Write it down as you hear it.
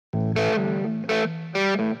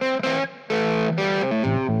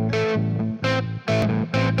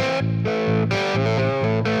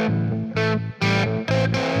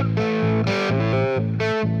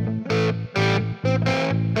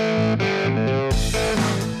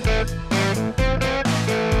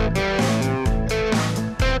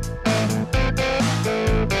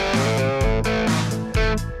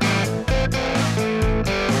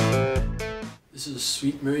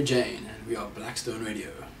Sweet Mary Jane, and we are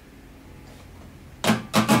Blackstoneradio.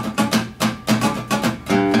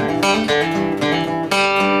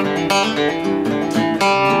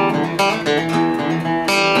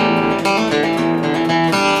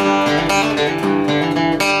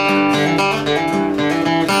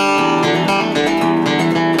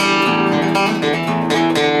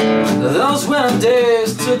 Those winter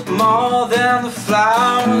days took more than the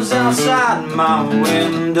flowers outside my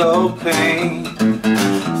window pane.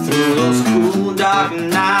 Through those cool dark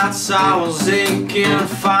nights I was aching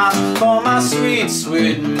fine for my sweet,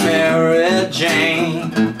 sweet Mary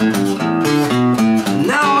Jane.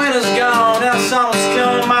 Now winter's gone and summer's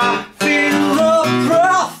come, I feel the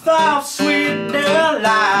breath of sweet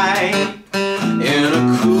delight. In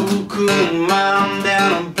a cool, cool mind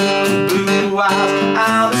and a blue, blue eyes,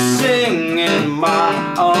 I'll be singing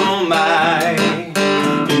my own mind.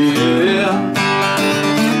 Yeah.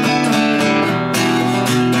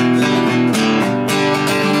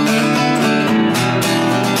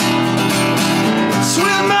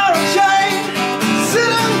 Sweet Mary Jane,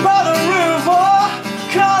 sitting by the river,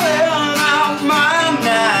 calling out my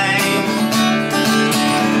name.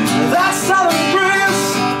 That southern breeze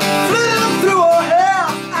flitting through her hair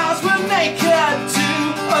as we're naked to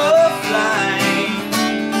a flame.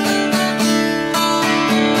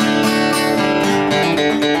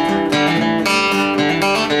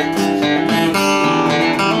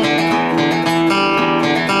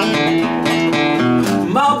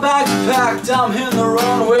 My bag's packed, I'm in the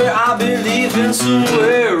runway, I'll be leaving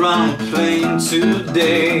somewhere on a plane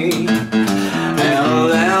today. And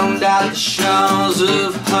land at the shores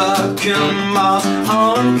of Herkimer,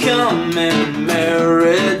 homecoming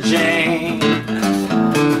Mary Jane.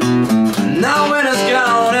 Now winter's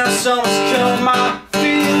gone and summer's come, I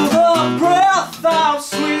feel the breath of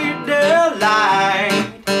sweet delight.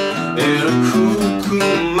 In a cool,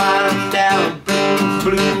 cool mind and a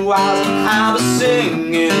blue, blue eyes, I'll be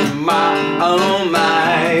singing my own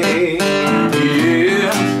mind.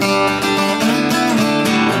 Yeah.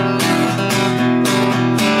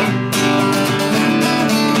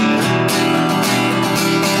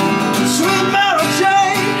 Sweet Mary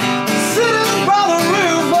Jane, sitting by the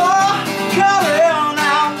river, calling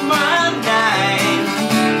out my name.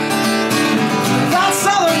 That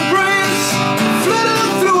southern breeze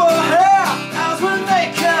flitting through her hair as we're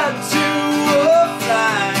naked to a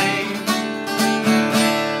flame.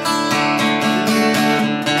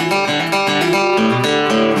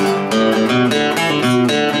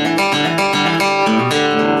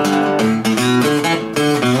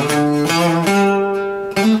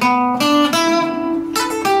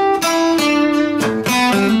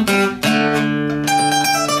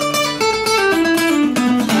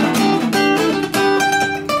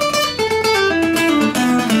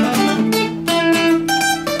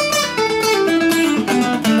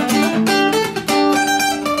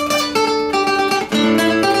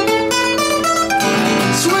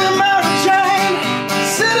 Sweet Mary Jane,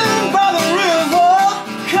 sitting by the river,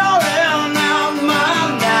 calling out my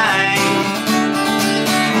name.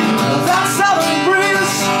 That southern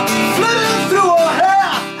breeze flitting through her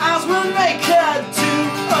hair as we're naked to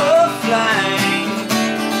a flame.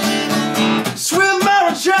 Sweet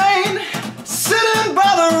Mary Jane, sitting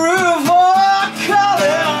by the river,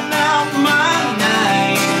 calling out my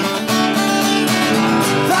name.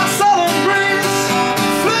 That southern breeze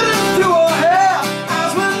flitting through her hair as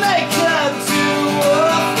we're naked to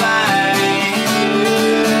a flame.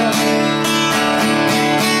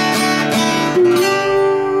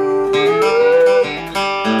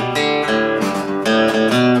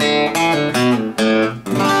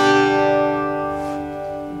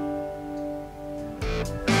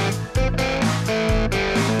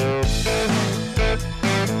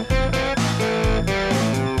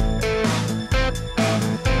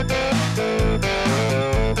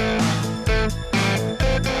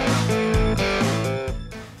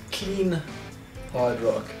 Clean, hard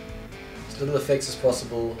rock. As little effects as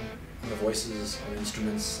possible on the voices, on the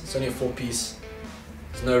instruments. It's only a 4-piece.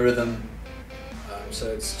 There's no rhythm,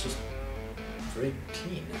 so it's just very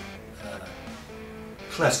clean.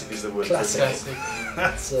 Classic is the word. Classic. Classic.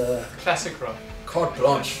 It's Classic rock. carte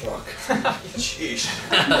blanche rock. Sheesh.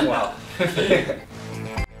 Wow.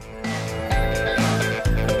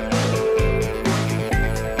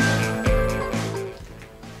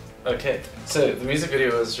 Okay, so the music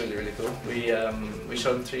video was really, really cool. We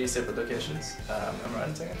shot in 3 separate locations. Am I right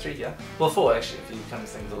in saying 3? Yeah. Well, 4 actually, if you come to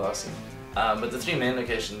think of the last scene. But the 3 main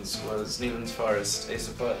locations was Newlands Forest,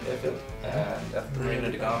 E04 Airfield, and at the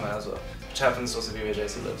Marina de Gama as well, which happens to also be where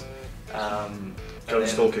JC lives. Go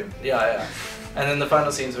stalking. Yeah. And then the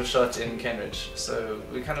final scenes were shot in Cambridge, so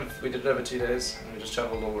we did it over 2 days. And we just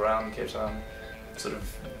travelled all around Cape Town, sort of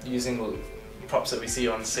using the props that we see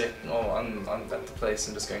on set or on at the place,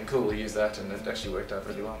 and just going, cool, we'll use that, and it actually worked out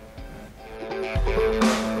really well.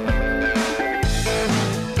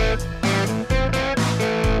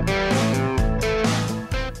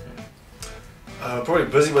 Probably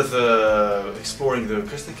busy with exploring the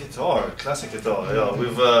acoustic guitar, classic guitar. Yeah,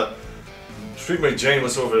 we've Streetmate Jane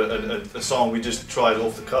was sort of a song we just tried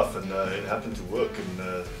off the cuff, and it happened to work.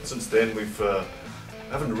 And since then we've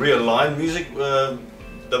haven't realigned music that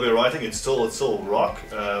we're writing. It's still rock,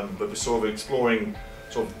 but we're sort of exploring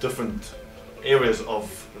sort of different areas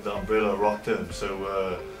of the umbrella rock term.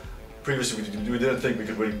 So previously we didn't think we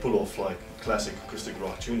could really pull off like classic acoustic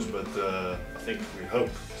rock tunes, but I think we hope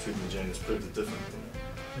Streetmate Jane has proved it different.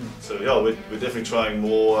 So yeah, we're definitely trying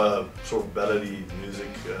more sort of ballady music,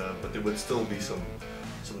 but there would still be some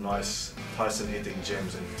nice Tyson hitting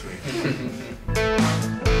gems in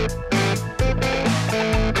between.